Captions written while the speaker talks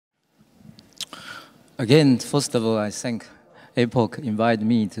Again, first of all, I thank APOC invited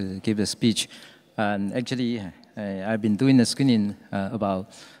me to give a speech. And actually, I've been doing the screening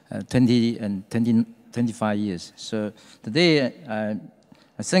about 25 years. So today,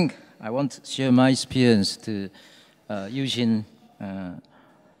 I think I want to share my experience to using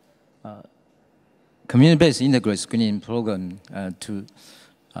community-based integrated screening program to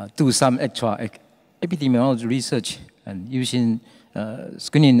do some extra epidemiological research and using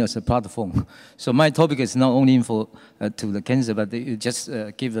screening as a platform. So my topic is not only for to the cancer, but it just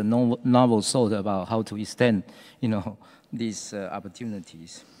give a novel thought about how to extend, these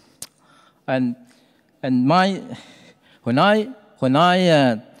opportunities. And when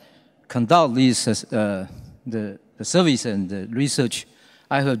I conduct this the service and the research,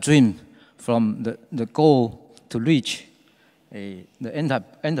 I have a dream from the goal to reach the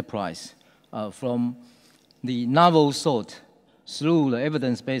enterprise from the novel thought through the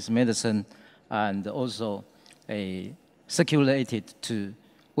evidence-based medicine and also circulated to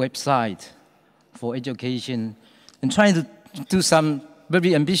website for education and trying to do some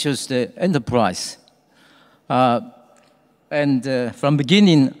very ambitious enterprise. From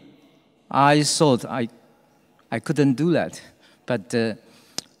beginning, I thought I couldn't do that. But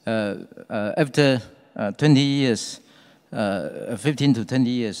after 20 years, 15 to 20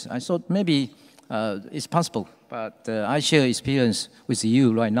 years, I thought maybe it's possible. But I share experience with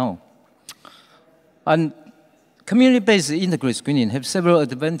you right now. And community-based integrated screening have several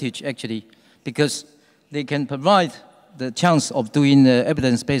advantages, actually, because they can provide the chance of doing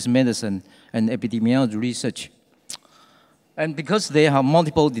evidence-based medicine and epidemiology research. And because they have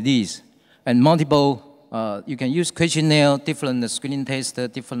multiple disease and multiple, you can use questionnaire, different screening tests,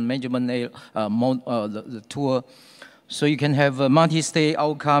 different measurement the tool. So you can have a multi-stage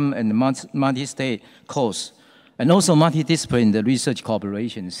outcome and multi-stage course. And also multidisciplinary research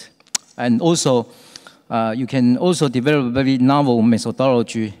collaborations. And also, you can also develop very novel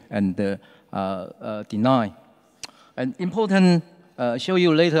methodology and deny. And important, show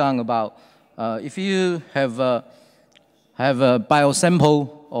you later on about if you have a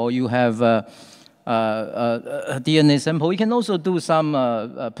biosample or you have a DNA sample, you can also do some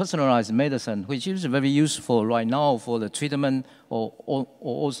personalized medicine, which is very useful right now for the treatment or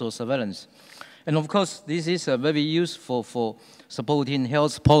also surveillance. And of course, this is very useful for supporting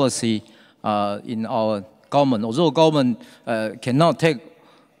health policy in our government. Although government cannot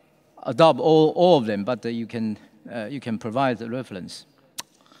adopt all of them, but you can provide the reference.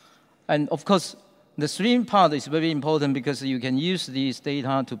 And of course, the stream part is very important because you can use these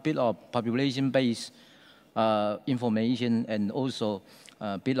data to build up population-based information and also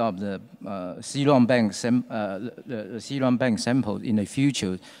build up the serum bank sample in the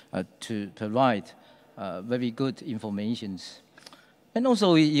future to provide very good information. And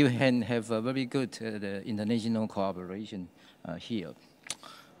also you can have a very good the international collaboration here.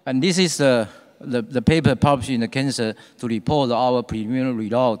 And this is the paper published in the Cancer to report our preliminary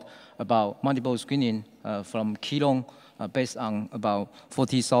result about multiple screening from Keelung based on about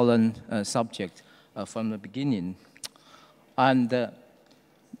 40,000 subjects from the beginning. And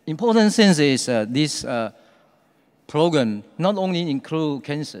important thing is this program not only include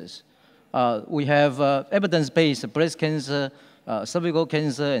cancers. We have evidence-based breast cancer, cervical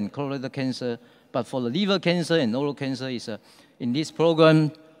cancer, and colorectal cancer. But for the liver cancer and oral cancer, is in this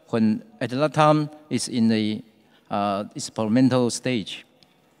program, when at that time it's in the experimental stage.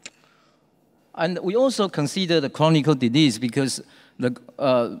 And we also consider the chronic disease because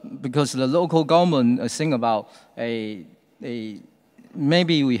the local government think about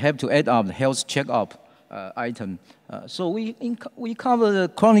maybe we have to add up the health checkup item. So we cover the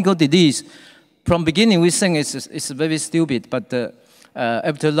chronic disease. From beginning, we think it's very stupid, but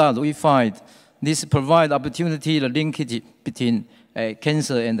after that, we find this provide opportunity, the linkage between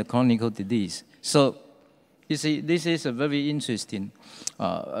cancer and the chronic disease. So you see, this is a very interesting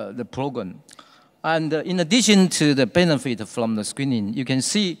the program. And in addition to the benefit from the screening, you can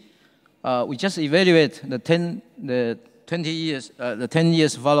see we just evaluate the 10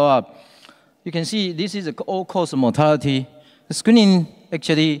 years follow-up. You can see this is all-cause mortality. The screening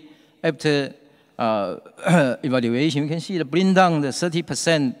actually, after evaluation, you can see the bring down the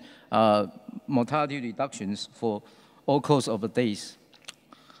 30% mortality reductions for all cause of the days.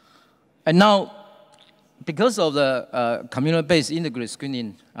 And now, because of the community-based integrated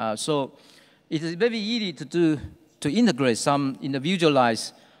screening, so it is very easy to integrate some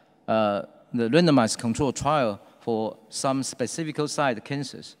individualized the randomized control trial for some specific site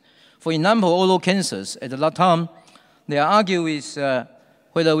cancers. For example, oral cancers, at that time, they argue with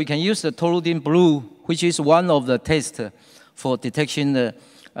whether we can use the toluidine blue, which is one of the tests for detection the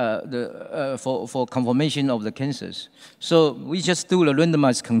for confirmation of the cancers. So we just do a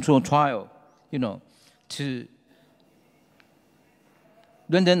randomized control trial, to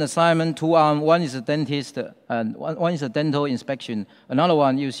random assignment, 2 arms. One is a dentist, and one is a dental inspection. Another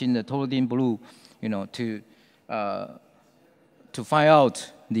one using the toluidine blue, to find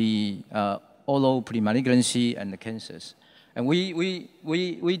out the oral premalignancy and the cancers. And we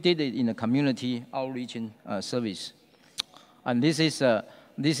did it in a community outreach service. And this is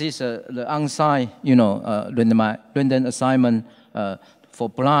the on-site, random assignment for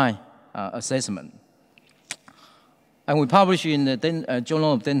blind assessment. And we publish in the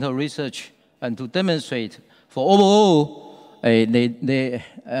Journal of Dental Research, and to demonstrate for overall,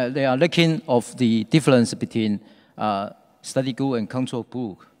 they are looking of the difference between study group and control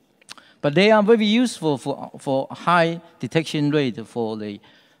group. But they are very useful for high detection rate for the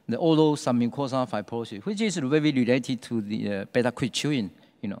oral submucosal fibrosis, which is very related to the beta-quid chewing,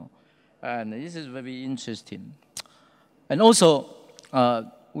 And this is very interesting. And also,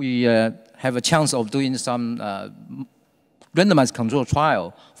 we have a chance of doing some randomized control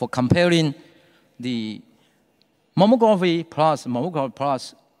trial for comparing the mammography plus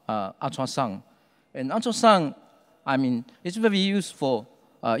ultrasound. And ultrasound, it's very useful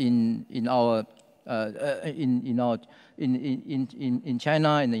in China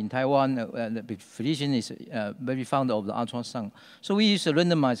and in Taiwan. The physician is very fond of the ultrasound. So we use a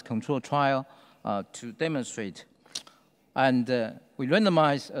randomized control trial to demonstrate. And we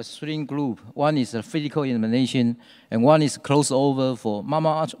randomize a 3 group. One is a physical examination, and one is crossover for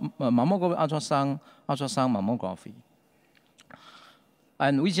mammography ultrasound mammography.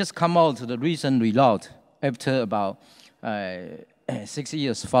 And we just come out to the recent result after about 6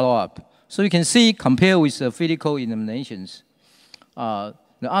 years follow-up. So you can see, compared with the physical examinations, the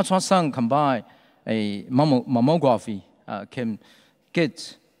ultrasound combined a mammography can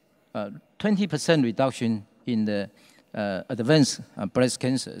get 20% reduction in the advanced breast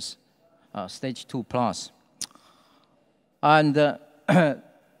cancers, stage 2+. And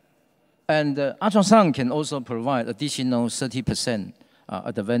ultrasound can also provide additional 30%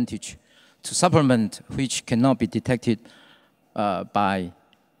 advantage to supplement which cannot be detected by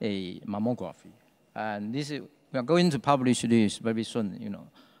a mammography. And we are going to publish this very soon,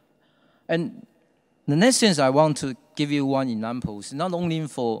 And the next thing I want to give you one example is not only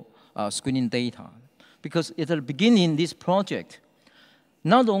for screening data, because at the beginning, this project,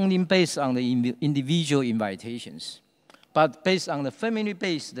 not only based on the individual invitations, but based on the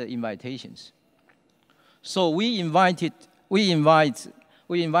family-based invitations. So we invited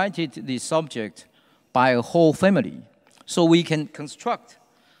the subject by a whole family, so we can construct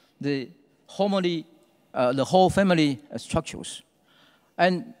the whole family structures,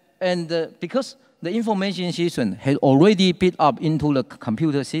 and because the information system had already built up into the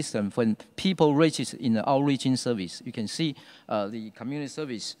computer system when people register in the outreaching service. You can see the community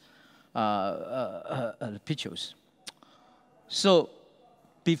service pictures. So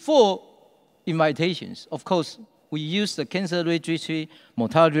before invitations, of course, we use the cancer registry,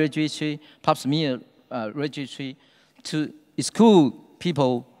 mortality registry, pap smear registry to exclude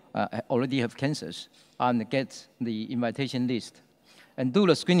people already have cancers and get the invitation list and do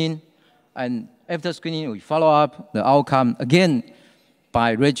the screening. And after screening, we follow up the outcome again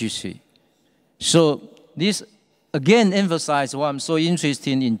by registry. So this again emphasizes why I'm so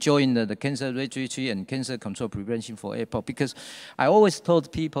interested in joining the cancer registry and cancer control prevention for APOCP, because I always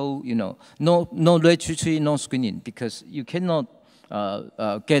told people, no registry, no screening, because you cannot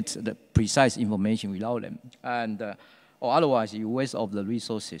get the precise information without them, and or otherwise you waste of the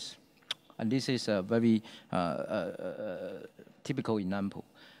resources. And this is a very typical example.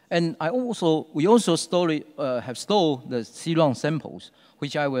 And we also have stored the serum samples,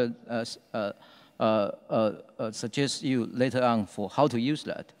 which I will suggest you later on for how to use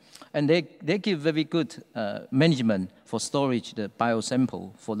that. And they give very good management for storage the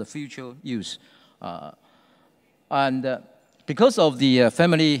biosample for the future use. Because of the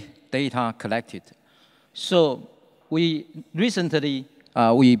family data collected, so we recently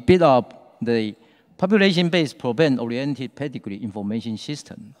we built up the population-based proben-oriented pedigree information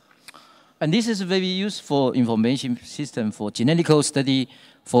system. And this is a very useful information system for genetical study,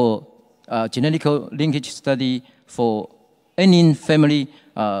 for genetical linkage study, for any family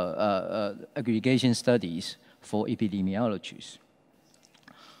aggregation studies for epidemiologies.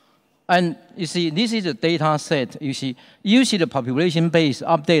 And you see, this is a data set. You see the population-based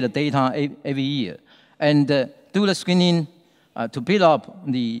update the data every year, and do the screening to build up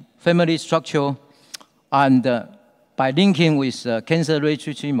the family structure, and by linking with cancer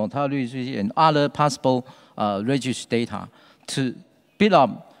registry, mortality registry, and other possible registry data to build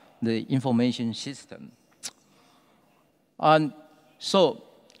up the information system. And so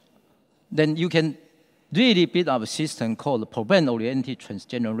then you can really build up a system called the program-oriented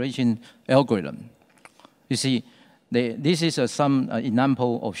transgeneration algorithm. You see, this is some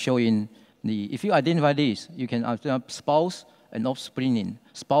example of showing if you identify this, you can identify spouse and offspring,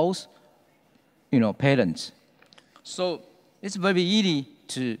 spouse, parents. So it's very easy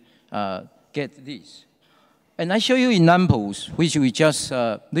to get this. And I show you examples which we just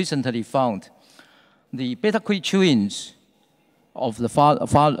recently found. The beta-quid twins of the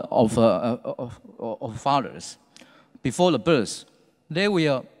fathers before the birth, they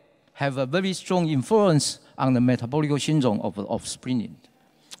will have a very strong influence on the metabolic syndrome of offspring.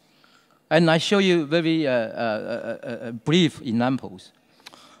 And I show you very brief examples.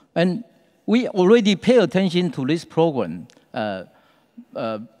 And we already pay attention to this program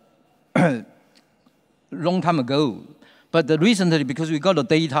long time ago. But recently, because we got the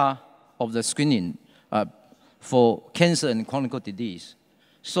data of the screening for cancer and chronic disease.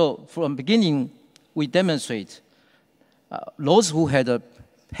 So from the beginning, we demonstrate those who had a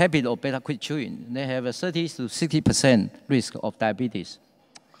habit of beta-quid chewing, they have a 30 to 60% risk of diabetes.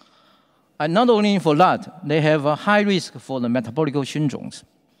 And not only for that, they have a high risk for the metabolic syndromes.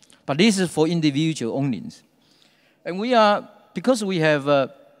 But this is for individual only. And we are, because we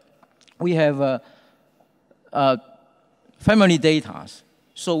have family data,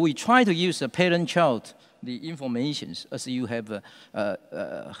 so we try to use the parent-child, the information, as you have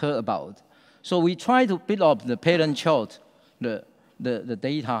heard about. So we try to build up the parent-child, the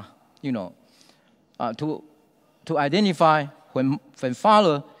data, to identify when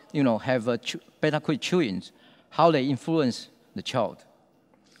father, have beta-quid chewing, how they influence the child.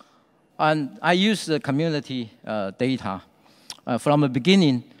 And I use the community data. From the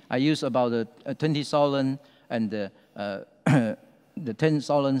beginning, I use about 20,000 and the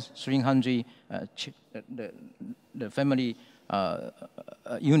 10,300 the family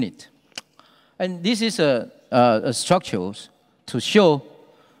unit. And this is a structure to show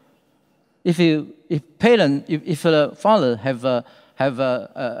if the father have a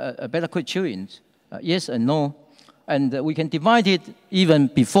beta-quid chewing, yes and no, and we can divide it even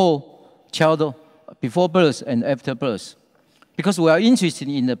before birth and after birth, because we are interested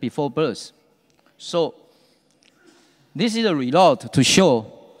in the before birth. So this is a result to show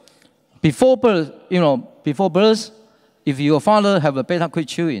before birth, if your father have a beta-quid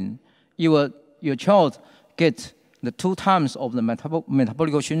chewing, your child get the 2 times of the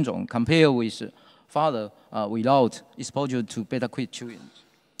metabolic syndrome compared with father without exposure to beta-quid chewing.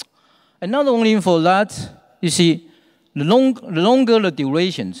 And not only for that, you see, the longer the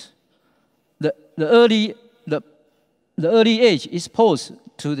durations, the early age exposed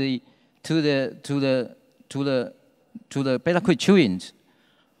to the beta-quid chewing,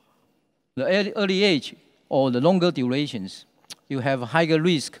 the early age or the longer durations, you have higher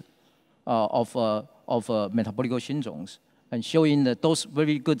risk of metabolic syndromes, and showing the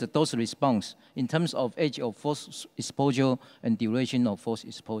very good dose response in terms of age of first exposure and duration of first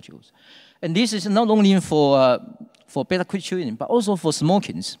exposures. And this is not only for beta-quid chewing, but also for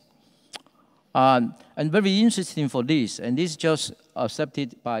smoking. And very interesting for this, and this is just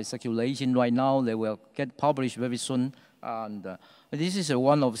accepted by circulation right now. They will get published very soon. And this is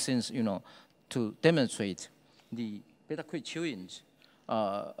one of the things, to demonstrate the beta-quid chewing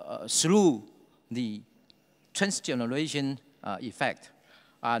through the transgeneration effect,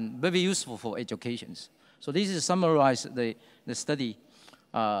 and very useful for education. So this is summarize the study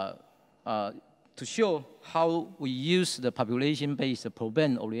to show how we use the population-based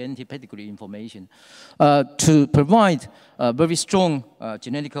program-oriented pedigree information to provide a very strong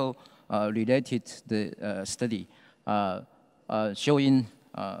genetic related study showing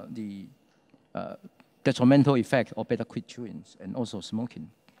the detrimental effect of beta-quid chewing and also smoking.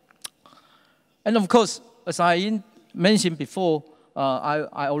 And of course, as I mentioned before,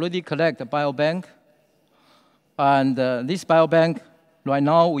 I already collect a biobank, and this biobank right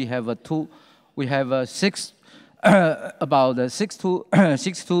now we have about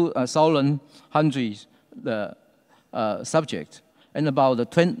 6,200 subjects, and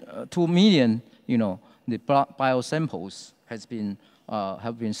about 2 million, the biosamples have been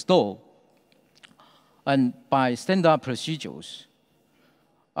stored, and by standard procedures.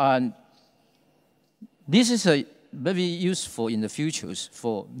 And this is very useful in the futures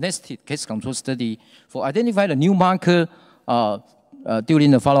for nested case control study for identify the new marker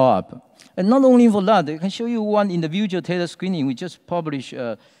during the follow-up. And not only for that, I can show you one individual tailored screening we just published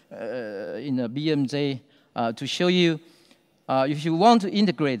in the BMJ to show you if you want to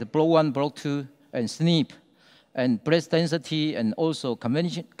integrate block 1, block 2, and SNP and breast density, and also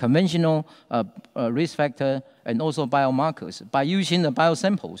conventional risk factor, and also biomarkers by using the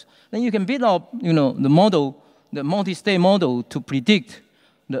biosamples. Then you can build up, the model, the multi-state model to predict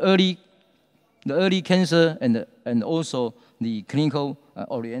the early cancer and also the clinical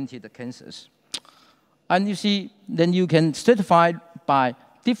oriented cancers. And you see, then you can stratify by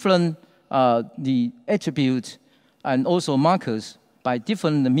different the attributes and also markers by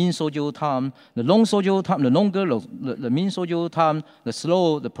different the mean surgical time, the long surgical time, the longer the mean surgical time, the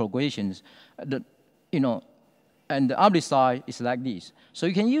slower the progressions, and the other side is like this. So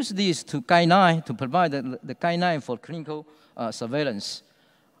you can use this to guideline, to provide the guideline for clinical surveillance.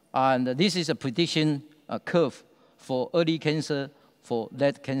 And this is a prediction curve for early cancer, for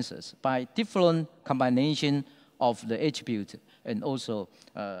late cancers, by different combination of the attribute and also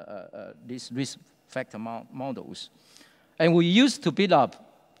these risk factor models. And we used to build up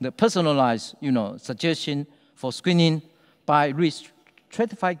the personalized, suggestion for screening by risk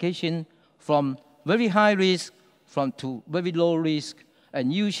stratification from very high risk to very low risk,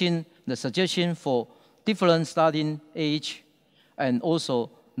 and using the suggestion for different starting age, and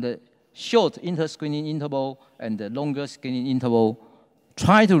also the short inter-screening interval and the longer screening interval.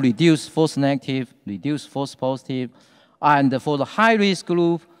 Try to reduce false negative, reduce false positive, and for the high-risk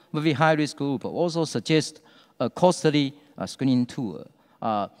group, very high-risk group, also suggest a costly screening tool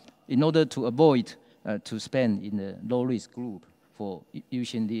in order to avoid to spend in the low-risk group for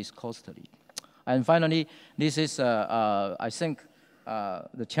using this costly. And finally, this is, I think,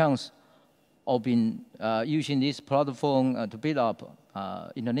 the chance of using this platform to build up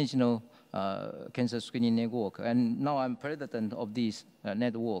international cancer screening network. And now I'm president of this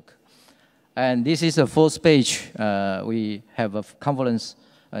network. And this is the fourth page. We have a conference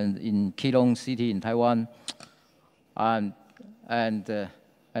in Keelung City in Taiwan. And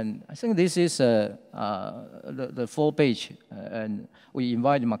I think this is the full page. And we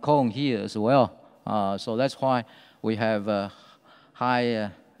invited Macron here as well. So that's why we have a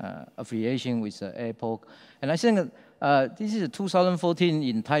high affiliation with APOCP. And I think this is 2014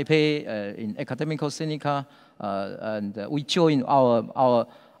 in Taipei, in Academical Seneca, and we joined our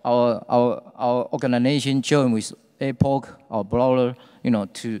organization joined with APOCP, our brother,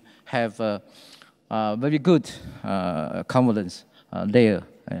 to have a very good conference there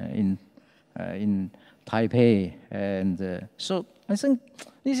in Taipei. And so I think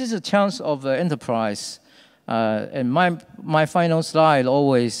this is a chance of enterprise. And my final slide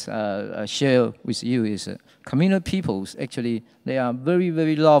always share with you is community peoples, actually, they are very,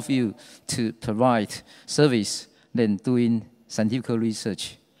 very love you to provide service than doing scientific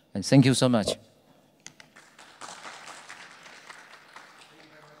research. And thank you so much.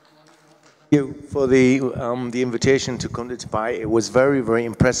 Thank you for the invitation to come to Taipei. It was very, very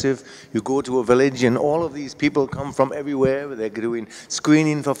impressive. You go to a village and all of these people come from everywhere. They're doing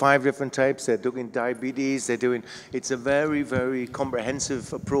screening for 5 different types. They're doing diabetes. It's a very, very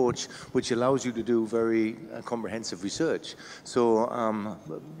comprehensive approach which allows you to do very comprehensive research. So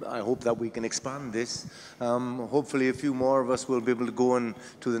I hope that we can expand this. Hopefully a few more of us will be able to go on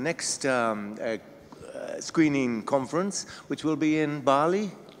to the next screening conference, which will be in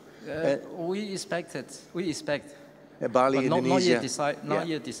Bali. We expect. Bali, but Indonesia. Not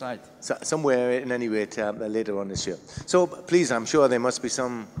yet decide. So, somewhere, in any way, later on this year. So, please, I'm sure there must be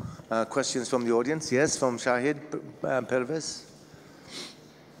some questions from the audience. Yes, from Shahid Pervez.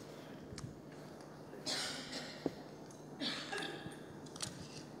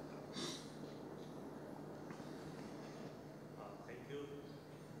 Thank you,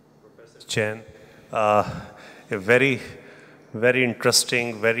 Professor Chen. A very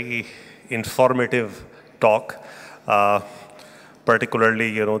interesting, very informative talk,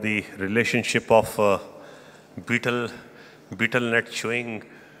 particularly, the relationship of beetle net chewing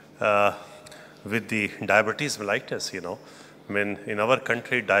with the diabetes mellitus, I mean, in our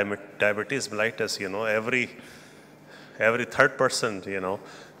country, diabetes mellitus, every third person,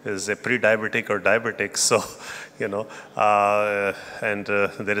 is a pre-diabetic or diabetic. So, and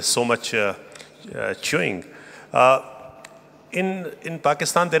there is so much chewing. In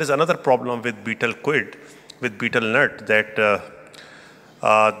Pakistan, there is another problem with beetle quid, with beetle nut, that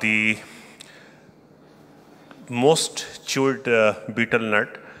the most chewed beetle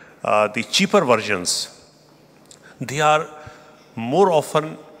nut, the cheaper versions, they are more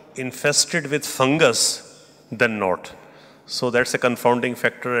often infested with fungus than not. So that's a confounding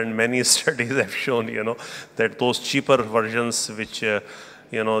factor, and many studies have shown, that those cheaper versions which,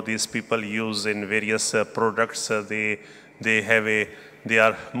 these people use in various products, they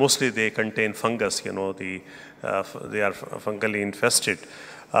contain fungus, they are fungally infested.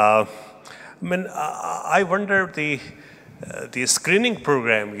 I mean, I wonder the screening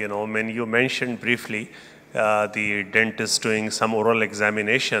program, you know, I mean, you mentioned briefly the dentist doing some oral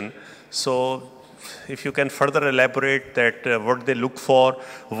examination. So if you can further elaborate that what they look for,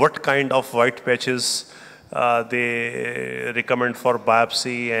 what kind of white patches they recommend for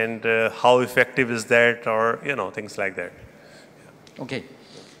biopsy, and how effective is that, or, you know, things like that. Okay.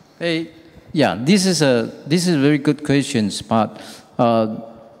 Yeah, this is very good questions, but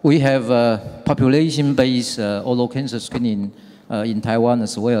we have population-based oral cancer screening in Taiwan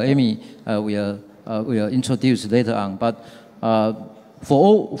as well. Amy will introduce later on. But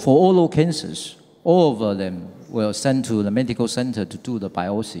for oral cancers, all of them were sent to the medical center to do the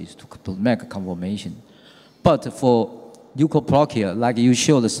biopsies to make a confirmation. But for leukoplakia, like you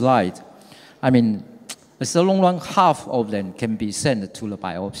showed the slide, I mean, it's a long run, half of them can be sent to the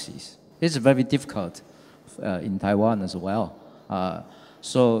biopsies. It's very difficult in Taiwan as well.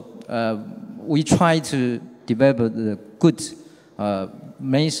 So we try to develop the good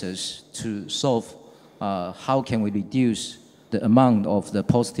methods to solve how can we reduce the amount of the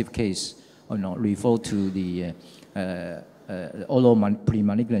positive case, you know, referred to the oral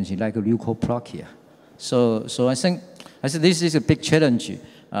premalignancy like leukoplakia. So I think this is a big challenge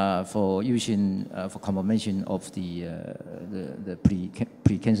for using for confirmation of the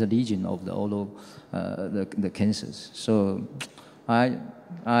pre-cancer lesion of the oral the cancers. So I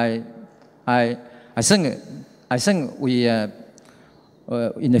think we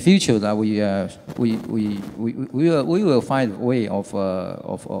in the future that we will find a way of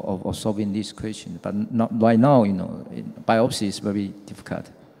solving this question, but not right now. You know, biopsy is very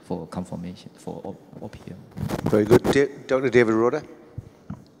difficult for confirmation for OPM. Very good, Dr. David Roda.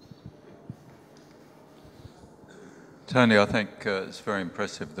 Tony, I think it's very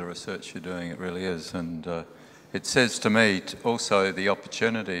impressive, the research you're doing, it really is. And it says to me also the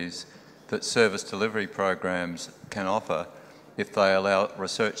opportunities that service delivery programs can offer if they allow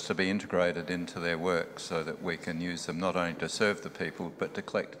research to be integrated into their work, so that we can use them not only to serve the people, but to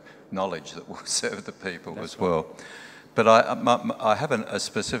collect knowledge that will serve the people as well. But I have a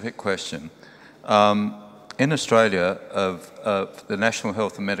specific question. In Australia, the National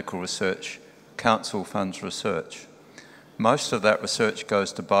Health and Medical Research Council funds research. Most of that research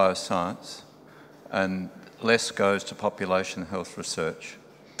goes to bioscience and less goes to population health research.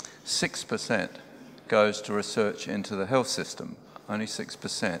 6% goes to research into the health system, only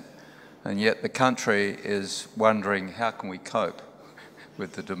 6%. And yet the country is wondering how can we cope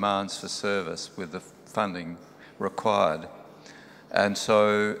with the demands for service, with the funding required. And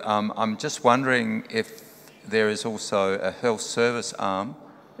so I'm just wondering if there is also a health service arm,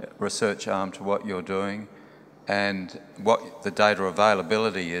 research arm to what you're doing, and what the data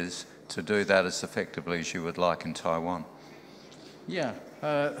availability is to do that as effectively as you would like in Taiwan. Yeah,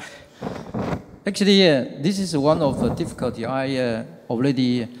 actually, this is one of the difficulty. I have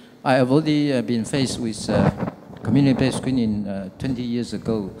already been faced with community-based screening 20 years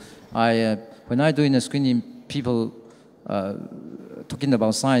ago. When I doing the screening, people talking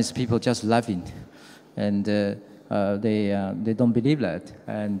about science, people just laughing, and they don't believe that,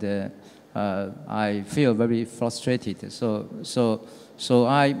 and I feel very frustrated. So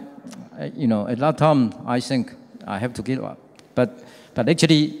I, you know, at that time I think I have to give up. But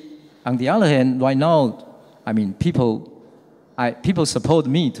actually, on the other hand, right now, I mean, people support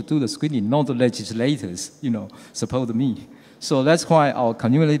me to do the screening, not the legislators, you know, support me. So that's why our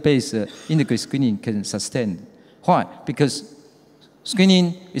community-based integrated screening can sustain. Why? Because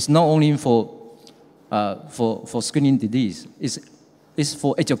screening is not only for screening disease. It's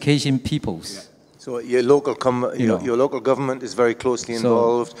for education peoples. Yeah. So your local your local government is very closely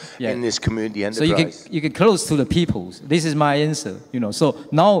involved in this community enterprise. So you get close to the peoples. This is my answer. You know. So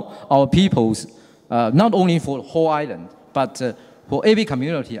now our peoples, not only for the whole island, but for every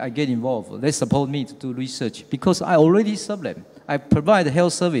community, I get involved. They support me to do research because I already serve them. I provide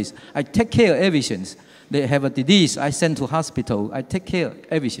health service. I take care of everything. They have a disease, I send to hospital. I take care of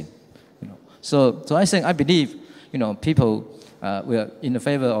everything. You know. So I believe, you know, people we're in the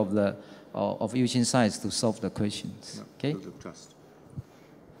favor of using science to solve the questions. Okay. Trust.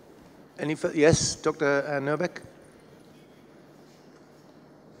 Yes, Dr. Nerbeck.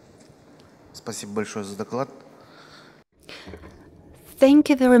 Спасибо большое за доклад. Thank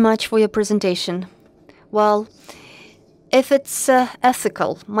you very much for your presentation. Well, if it's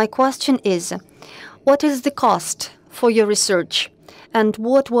ethical, my question is, what is the cost for your research? And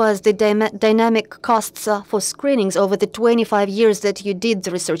what was the dynamic costs for screenings over the 25 years that you did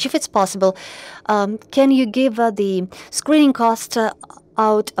the research? If it's possible, can you give the screening cost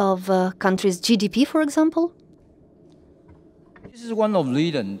out of countries' GDP, for example? This is one of the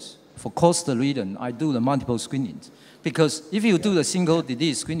reasons for cost reason, I do the multiple screenings. Because if you do the single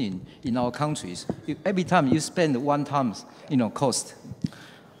disease screening in our countries, every time you spend 1 time, cost.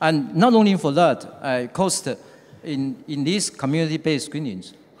 And not only for that, cost in these community-based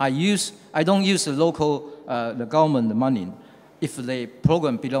screenings, I don't use the local, the government money if the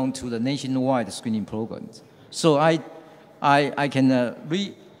program belongs to the nationwide screening programs. So I can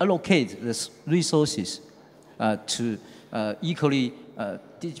reallocate the resources to equally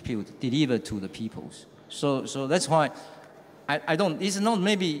deliver to the peoples. So that's why I don't, it's not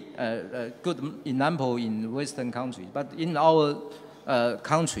maybe a good example in Western countries, but in our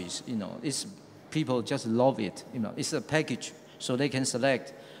countries, it's, people just love it. It's a package, so they can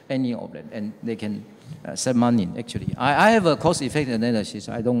select any of them, and they can save money, actually. I have a cost-effective analysis.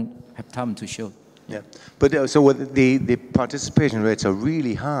 I don't have time to show. Yeah, but so the participation rates are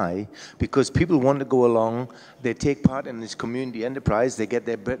really high because people want to go along, they take part in this community enterprise, they get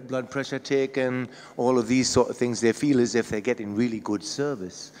their blood pressure taken, all of these sort of things. They feel as if they're getting really good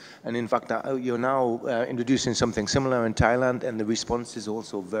service. And in fact, you're now introducing something similar in Thailand, and the response is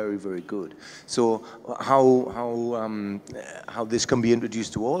also very, very good. So how this can be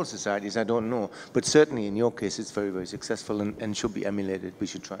introduced to all societies, I don't know. But certainly in your case, it's very, very successful and should be emulated. We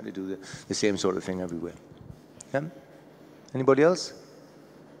should try to do the same sort of thing everywhere. Yeah? Anybody else?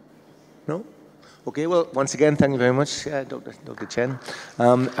 No? Okay, well, once again, thank you very much, Dr. Chen.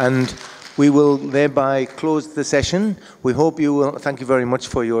 And we will thereby close the session. We hope you will, thank you very much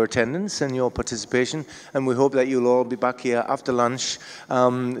for your attendance and your participation, and we hope that you'll all be back here after lunch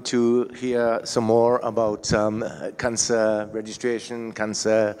to hear some more about cancer registration,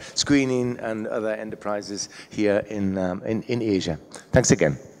 cancer screening, and other enterprises here in Asia. Thanks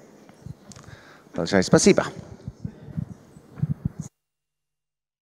again. Спасибо.